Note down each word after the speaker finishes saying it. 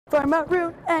for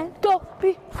maroon and gold.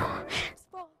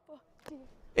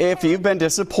 If you've been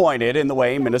disappointed in the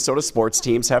way Minnesota sports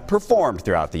teams have performed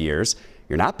throughout the years,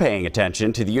 you're not paying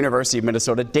attention to the University of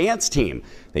Minnesota dance team.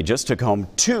 They just took home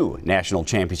 2 national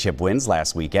championship wins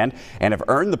last weekend and have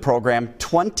earned the program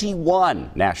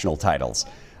 21 national titles.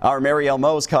 Our Marielle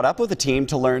Mose caught up with the team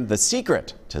to learn the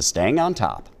secret to staying on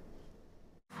top.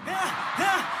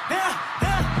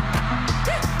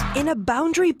 In a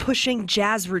boundary-pushing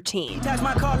jazz routine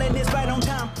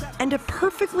and a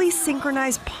perfectly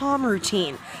synchronized palm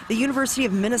routine, the University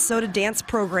of Minnesota dance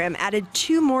program added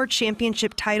 2 more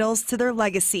championship titles to their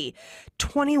legacy.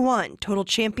 21 total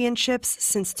championships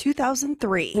since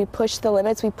 2003. We pushed the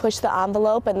limits, we pushed the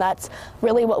envelope, and that's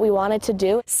really what we wanted to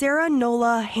do. Sarah,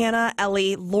 Nola, Hannah,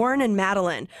 Ellie, Lauren, and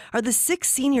Madeline are the 6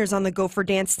 seniors on the Gopher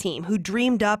dance team who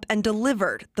dreamed up and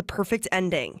delivered the perfect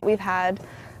ending. We've had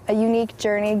a unique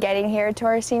journey getting here to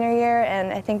our senior year,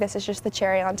 and I think this is just the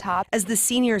cherry on top. As the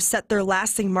seniors set their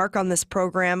lasting mark on this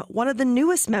program, one of the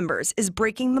newest members is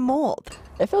breaking the mold.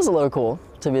 It feels a little cool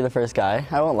to be the first guy,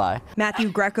 I won't lie.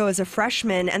 Matthew Greco is a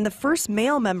freshman and the first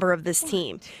male member of this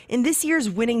team. In this year's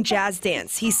winning jazz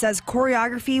dance, he says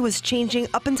choreography was changing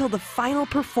up until the final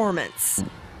performance.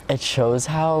 It shows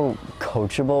how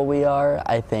coachable we are.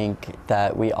 I think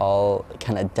that we all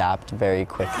can adapt very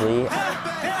quickly.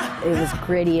 It was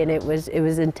gritty and it was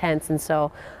intense, and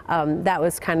so that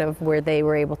was kind of where they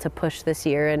were able to push this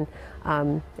year, and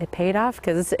it paid off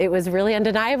because it was really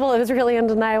undeniable. It was really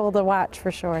undeniable to watch,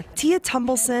 for sure. Tia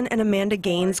Tumbleson and Amanda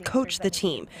Gaines coached the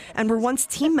team and were once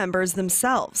team members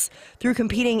themselves. Through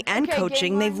competing and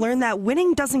coaching, they've learned that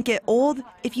winning doesn't get old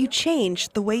if you change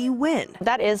the way you win.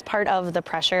 That is part of the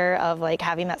pressure of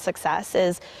having that success,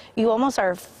 is you almost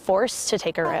are forced to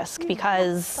take a risk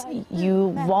because you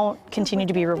won't continue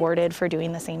to be rewarded for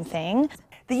doing the same thing.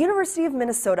 The University of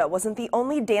Minnesota wasn't the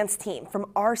only dance team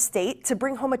from our state to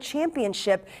bring home a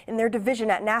championship in their division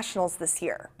at nationals this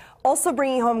year. Also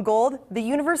bringing home gold, the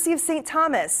University of St.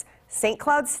 Thomas, St.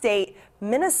 Cloud State,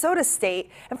 Minnesota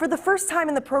State, and for the first time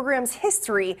in the program's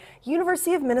history,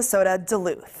 University of Minnesota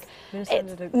Duluth.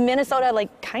 Minnesota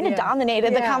kind of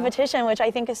dominated the competition, which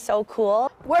I think is so cool.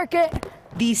 Work it!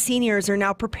 These seniors are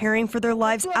now preparing for their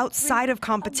lives outside of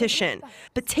competition,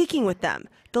 but taking with them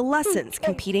the lessons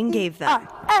competing gave them.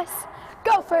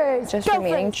 Gophers! Just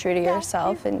remaining true to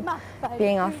yourself and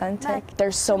being authentic.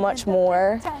 There's so much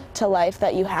more to life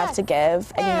that you have to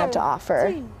give and you have to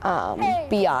offer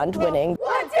beyond winning.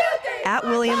 At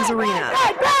Williams Arena,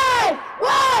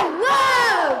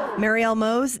 Marielle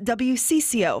Mose,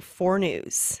 WCCO 4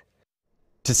 News.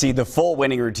 To see the full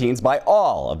winning routines by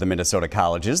all of the Minnesota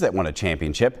colleges that won a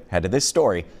championship, head to this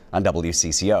story on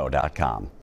WCCO.com.